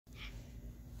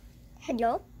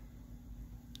Hello?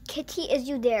 Kitty, is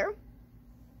you there?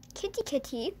 Kitty,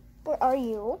 Kitty, where are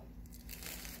you?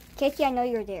 Kitty, I know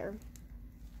you're there.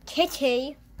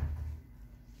 Kitty!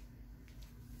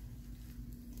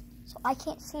 So I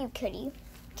can't see you, Kitty.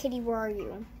 Kitty, where are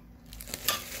you?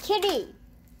 Kitty!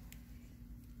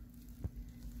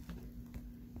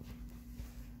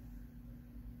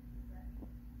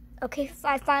 Okay,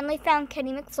 I finally found Kitty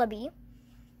McFlibby.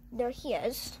 There he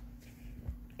is.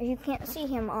 If you can't see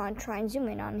him, I'll try and zoom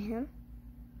in on him.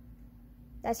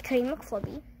 That's Kitty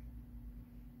McFlibby.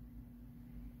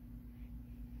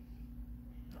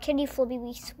 Kitty Flibby,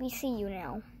 we see you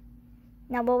now.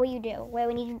 Now what will you do? Wait,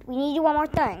 we need to do one more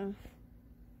thing.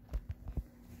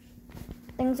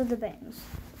 Things of the bangs.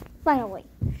 Finally.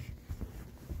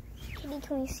 Kitty,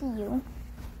 can we see you?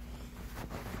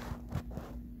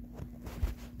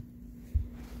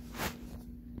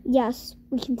 Yes,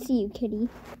 we can see you, Kitty.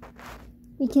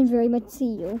 We can very much see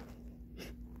you.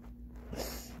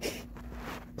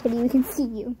 Kitty, we can see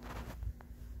you.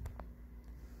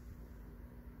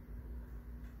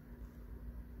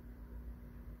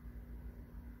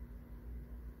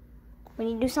 We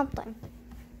need to do something.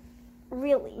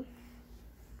 Really.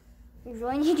 We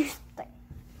really need to do something.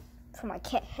 For my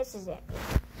cat hisses at me.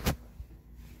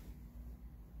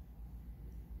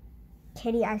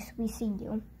 Kitty, we see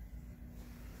you.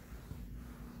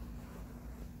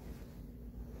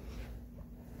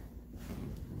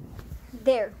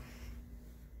 There.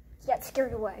 He got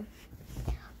scared away.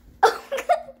 Oh,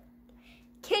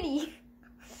 Kitty.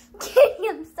 Kitty,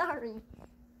 I'm sorry.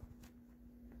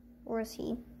 Where is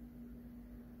he?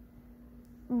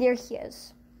 There he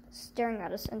is, staring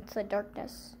at us into the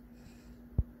darkness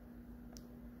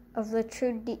of the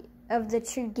true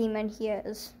demon he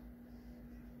is.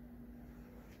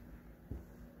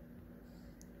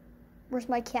 Where's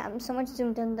my cat? I'm so much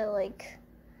zoomed in that like.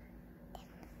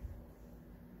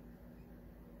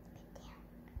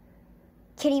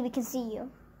 Kitty, we can see you.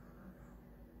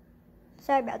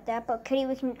 Sorry about that, but Kitty,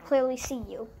 we can clearly see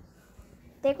you.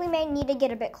 I think we may need to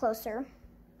get a bit closer.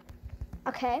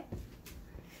 Okay.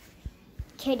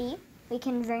 Kitty, we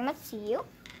can very much see you.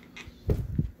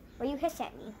 Or you hiss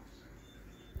at me.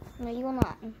 No, you will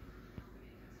not.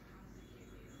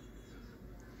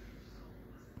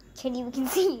 Kitty, we can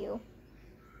see you.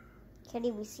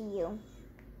 Kitty, we see you.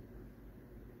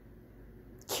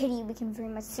 Kitty, we can very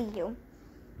much see you.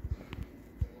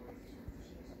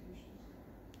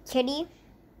 Kitty.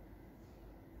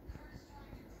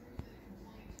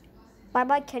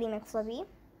 Bye-bye, Kitty McFlibby.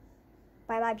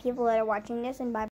 Bye-bye, people that are watching this, and bye.